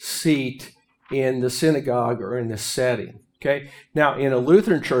choice seat in the synagogue or in the setting. Okay. Now, in a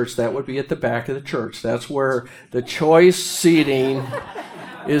Lutheran church, that would be at the back of the church. That's where the choice seating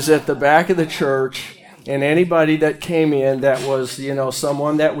is, at the back of the church. And anybody that came in that was,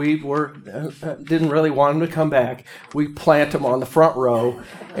 someone that we didn't really want them to come back, we plant them on the front row.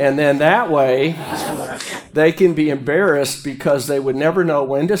 And then that way, they can be embarrassed because they would never know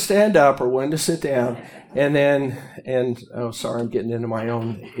when to stand up or when to sit down. Sorry, I'm getting into my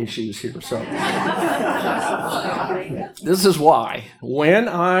own issues here. So this is why when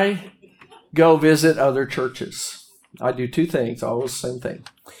I go visit other churches, I do two things, always the same thing.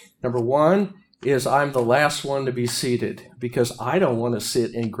 Number one is I'm the last one to be seated because I don't want to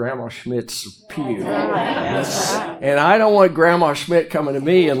sit in Grandma Schmidt's pew. And I don't want Grandma Schmidt coming to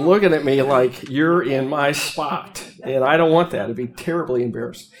me and looking at me like you're in my spot. And I don't want that. I'd be terribly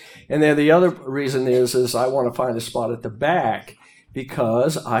embarrassed. And then the other reason is I want to find a spot at the back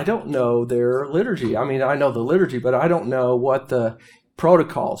because I don't know their liturgy. I mean, I know the liturgy, but I don't know what the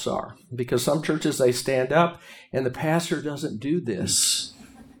protocols are because some churches, they stand up and the pastor doesn't do this.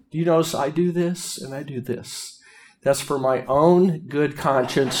 Do you notice I do this and I do this? That's for my own good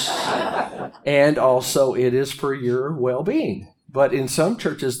conscience, and also it is for your well-being. But in some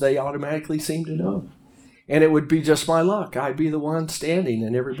churches, they automatically seem to know. And it would be just my luck. I'd be the one standing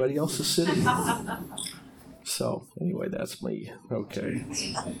and everybody else is sitting. So anyway, that's me. Okay.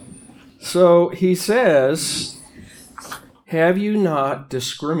 So he says, have you not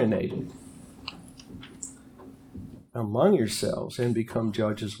discriminated among yourselves and become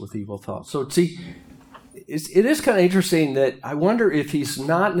judges with evil thoughts? So see, it is kind of interesting that I wonder if he's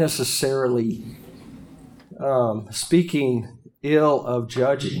not necessarily speaking ill of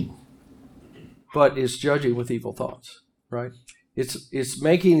judging, but is judging with evil thoughts, right? It's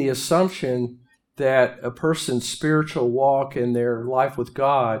making the assumption that a person's spiritual walk and their life with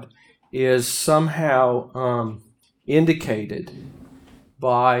God is somehow indicated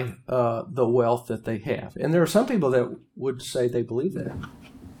by the wealth that they have. And there are some people that would say they believe that.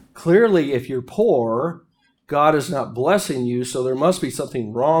 Clearly, if you're poor, God is not blessing you, so there must be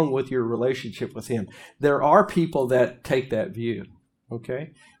something wrong with your relationship with Him. There are people that take that view,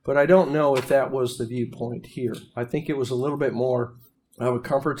 okay? But I don't know if that was the viewpoint here. I think it was a little bit more of a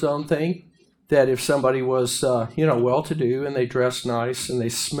comfort zone thing, that if somebody was, well-to-do and they dress nice and they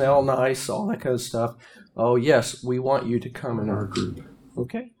smell nice, all that kind of stuff, oh, yes, we want you to come in our group.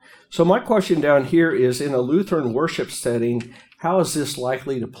 Okay? So my question down here is, in a Lutheran worship setting, how is this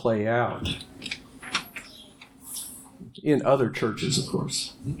likely to play out? In other churches, of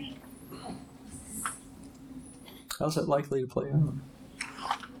course. How's that likely to play out?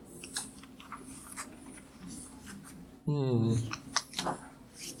 Depends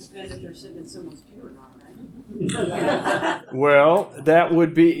if they're sitting in someone's pew or not, right? Well, that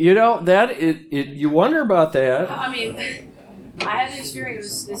would be, you wonder about that. I mean, I had the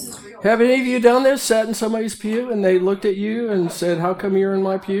experience, this is real. Have any of you done this, sat in somebody's pew and they looked at you and said, how come you're in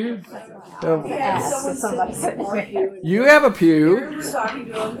my pew? Someone sitting in our pew. You have a pew. Karen was talking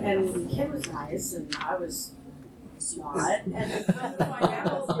to him, and Kim was nice, and I was not. And come to find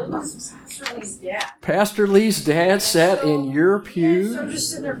out, it was Pastor Lee's dad. Pastor Lee's dad sat in your pew? So I'm just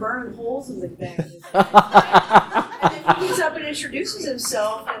sitting there burning holes in the back of his head. And then he gets up and introduces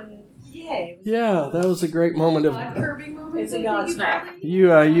himself, and yay. Yeah, that was a great moment of... Curbing moments. It's a Godsmack.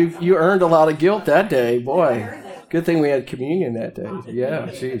 You earned a lot of guilt that day, boy. Good thing we had communion that day.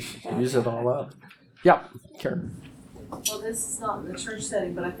 Yeah, geez, use it all up. Yep, Karen. Well, this is not in the church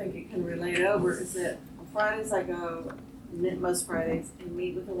setting, but I think it can relate over. Is that on Fridays I go, most Fridays, and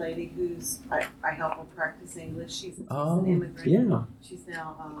meet with a lady who's, I help her practice English. She's an immigrant. Yeah. She's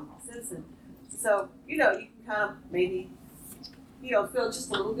now a citizen. So, you can kind of maybe, feel just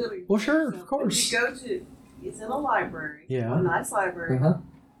a little good. Well, sure, of course. You go to, it's in a library, yeah. a nice library, Uh-huh.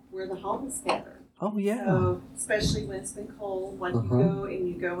 where the homeless gather. Oh, yeah. So, especially when it's been cold, when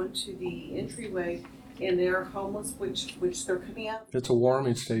you go into the entryway, and they're homeless, which they're coming out. It's a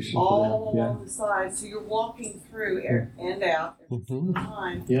warming station all for them. along the side, so you're walking through and out every single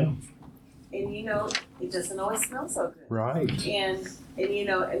time. Yeah. And it doesn't always smell so good. Right. And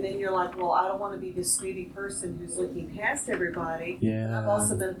then you're like, well, I don't want to be this snooty person who's looking past everybody. Yeah. I've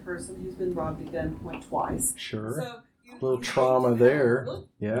also been a person who's been robbed at gunpoint twice. Sure. So little trauma there.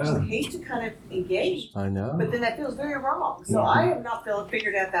 Yeah. I hate to kind of engage. I know. But then that feels very wrong. So I have not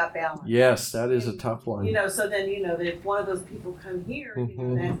figured out that balance. Yes, that is a tough one. So then, that if one of those people come here,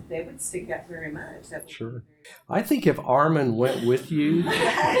 they would stick out very much. Sure. I think if Armin went with you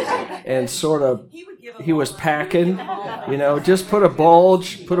and sort of, he was packing, just put a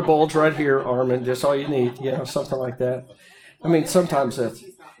bulge right here, Armin, just all you need, something like that. I mean, sometimes that's,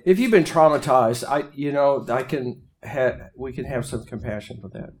 if you've been traumatized, we can have some compassion for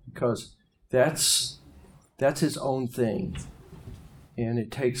that, because that's his own thing, and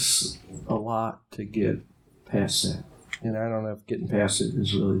it takes a lot to get past that. And I don't know if getting past it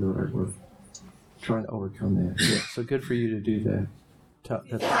is really the right word. Trying to overcome that. Yeah. So good for you to do that. What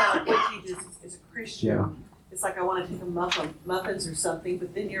you do as a Christian. Yeah. It's like I want to take them muffins or something,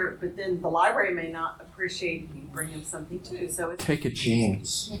 but then the library may not appreciate you bring them something too. So take a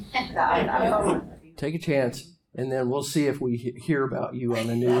chance. I Take a chance. And then we'll see if we hear about you on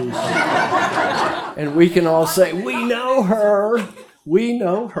the news. And we can all say, we know her. We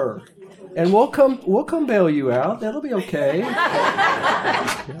know her. And we'll come bail you out. That'll be okay.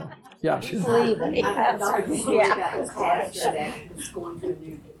 Yeah, sure. I thought we got this pastor that was going to a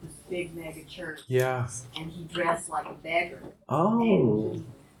new big mega church. Yeah. And he dressed like a beggar. Oh. And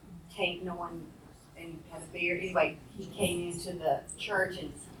he no one, and he had a beard. Anyway, he came into the church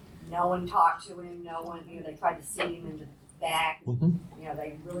and no one talked to him. No one, they tried to see him in the back. Mm-hmm.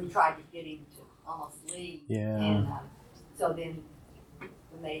 They really tried to get him to almost leave. Yeah. And so then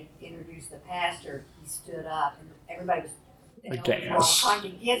when they introduced the pastor, he stood up and everybody was trying to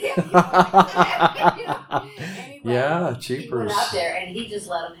get him. Anyway, yeah, he cheapers. went up there and he just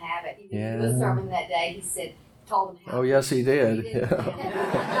let them have it. He did a sermon that day. He told them how. Oh, yes, he did. He said,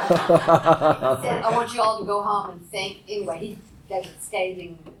 I want you all to go home and think. Anyway, he gave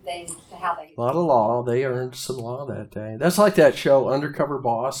scathing things to how they. A lot of law. They earned some law that day. That's like that show, Undercover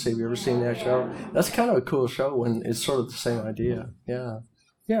Boss. Have you ever seen that show? That's kind of a cool show when it's sort of the same idea. Yeah.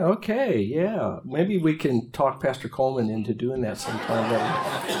 Yeah, okay, yeah. Maybe we can talk Pastor Coleman into doing that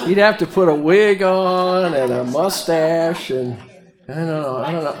sometime. He'd have to put a wig on and a mustache, and I don't know.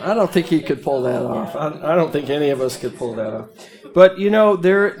 I don't think he could pull that off. I don't think any of us could pull that off. But,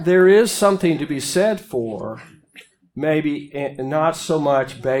 there is something to be said for maybe not so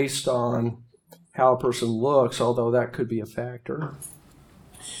much based on how a person looks, although that could be a factor.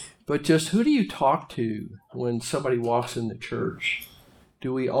 But just who do you talk to when somebody walks in the church?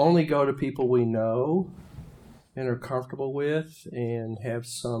 Do we only go to people we know and are comfortable with and have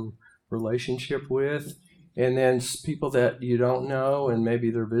some relationship with, and then people that you don't know and maybe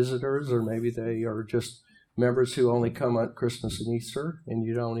they're visitors or maybe they are just members who only come on Christmas and Easter and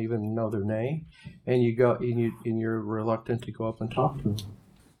you don't even know their name, and you go and you're reluctant to go up and talk to them?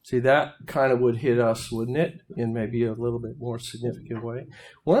 See, that kind of would hit us, wouldn't it, in maybe a little bit more significant way.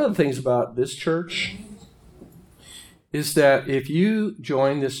 One of the things about this church is that if you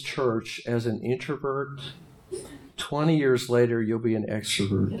join this church as an introvert, 20 years later you'll be an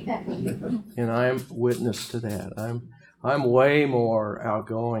extrovert, and I'm witness to that. I'm way more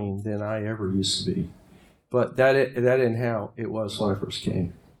outgoing than I ever used to be, but that isn't how it was when I first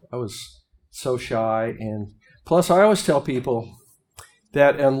came. I was so shy, and plus I always tell people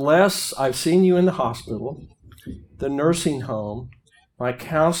that unless I've seen you in the hospital, the nursing home, my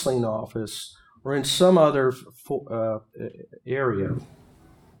counseling office, or in some other area,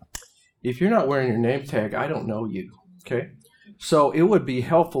 if you're not wearing your name tag, I don't know you, okay? So it would be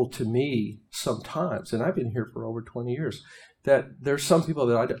helpful to me sometimes, and I've been here for over 20 years, that there's some people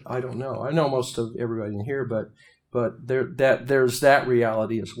that I don't know. I know most of everybody in here, but there's that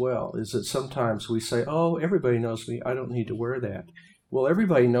reality as well, is that sometimes we say, oh, everybody knows me, I don't need to wear that. Well,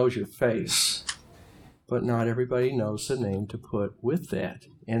 everybody knows your face, but not everybody knows the name to put with that.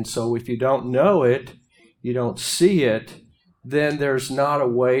 And so if you don't know it, you don't see it, then there's not a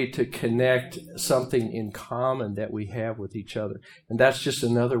way to connect something in common that we have with each other. And that's just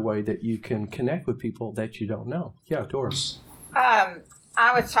another way that you can connect with people that you don't know. Yeah, Doris. I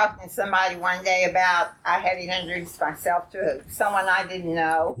was talking to somebody one day about I had introduced myself to someone I didn't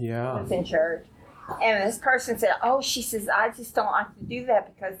know. Yeah. Was in church. And this person said, she says, I just don't like to do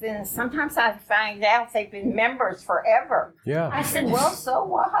that because then sometimes I find out they've been members forever. Yeah. I said, well, so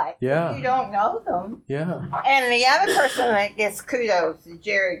what? Yeah. You don't know them. Yeah. And the other person that gets kudos is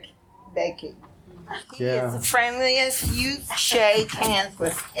Jerry Becky. He is the friendliest. You shake hands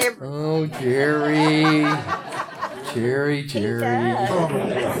with everyone. Oh, Jerry. Jerry.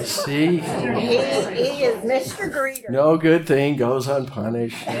 See? He is Mr. Greeter. No good thing goes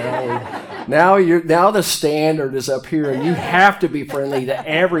unpunished. Now the standard is up here, and you have to be friendly to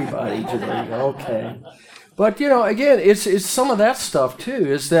everybody, Jerry. Okay. But, again, it's some of that stuff,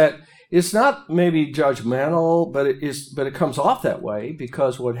 too, is that it's not maybe judgmental, but it comes off that way,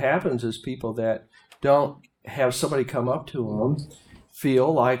 because what happens is people that don't have somebody come up to them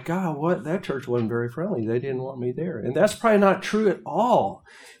feel like, God, that church wasn't very friendly. They didn't want me there. And that's probably not true at all.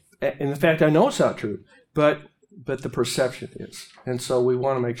 In fact, I know it's not true, but the perception is. And so we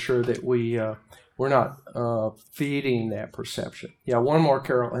want to make sure that we're not feeding that perception. Yeah, one more,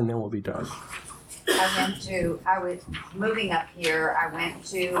 Carol, and then we'll be done. I was moving up here, I went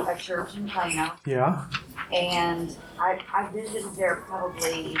to a church in Plano. Yeah. And I visited there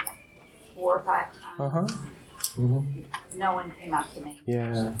probably 4 or 5 times. Uh-huh. Mm-hmm. No one came up to me.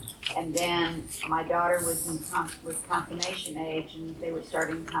 Yeah. And then my daughter was confirmation age, and they were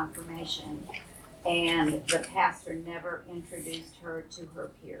starting confirmation. And the pastor never introduced her to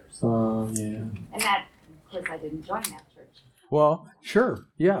her peers. Oh, yeah. And that, of course, I didn't join that church. Well, sure.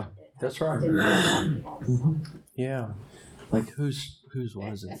 Yeah, that's right. Mm-hmm. Yeah. Like, who's Whose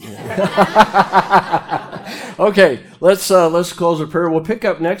was it? Yeah. Okay, let's close with prayer. We'll pick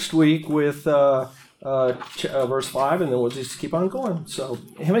up next week with verse 5, and then we'll just keep on going. So,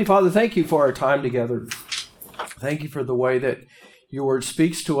 Heavenly Father, thank you for our time together. Thank you for the way that your word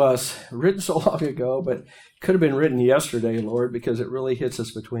speaks to us, written so long ago, but could have been written yesterday, Lord, because it really hits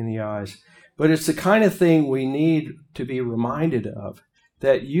us between the eyes. But it's the kind of thing we need to be reminded of,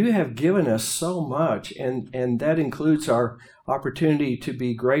 that you have given us so much, and that includes our opportunity to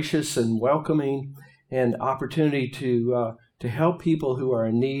be gracious and welcoming, and opportunity to help people who are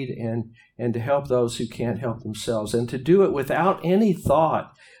in need, and to help those who can't help themselves, and to do it without any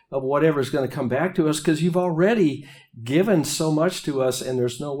thought of whatever is going to come back to us, because you've already given so much to us, and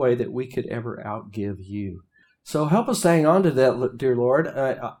there's no way that we could ever outgive you. So help us hang on to that, dear Lord.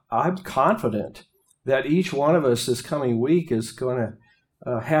 I'm confident that each one of us this coming week is going to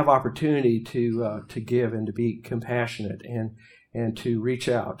have opportunity to give and to be compassionate and to reach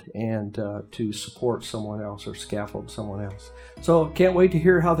out and to support someone else or scaffold someone else. So can't wait to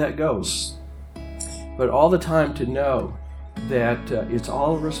hear how that goes. But all the time to know that it's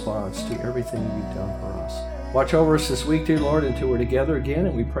all a response to everything you've done for us. Watch over us this week, dear Lord, until we're together again,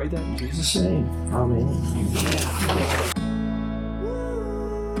 and we pray that in Jesus' name. Amen.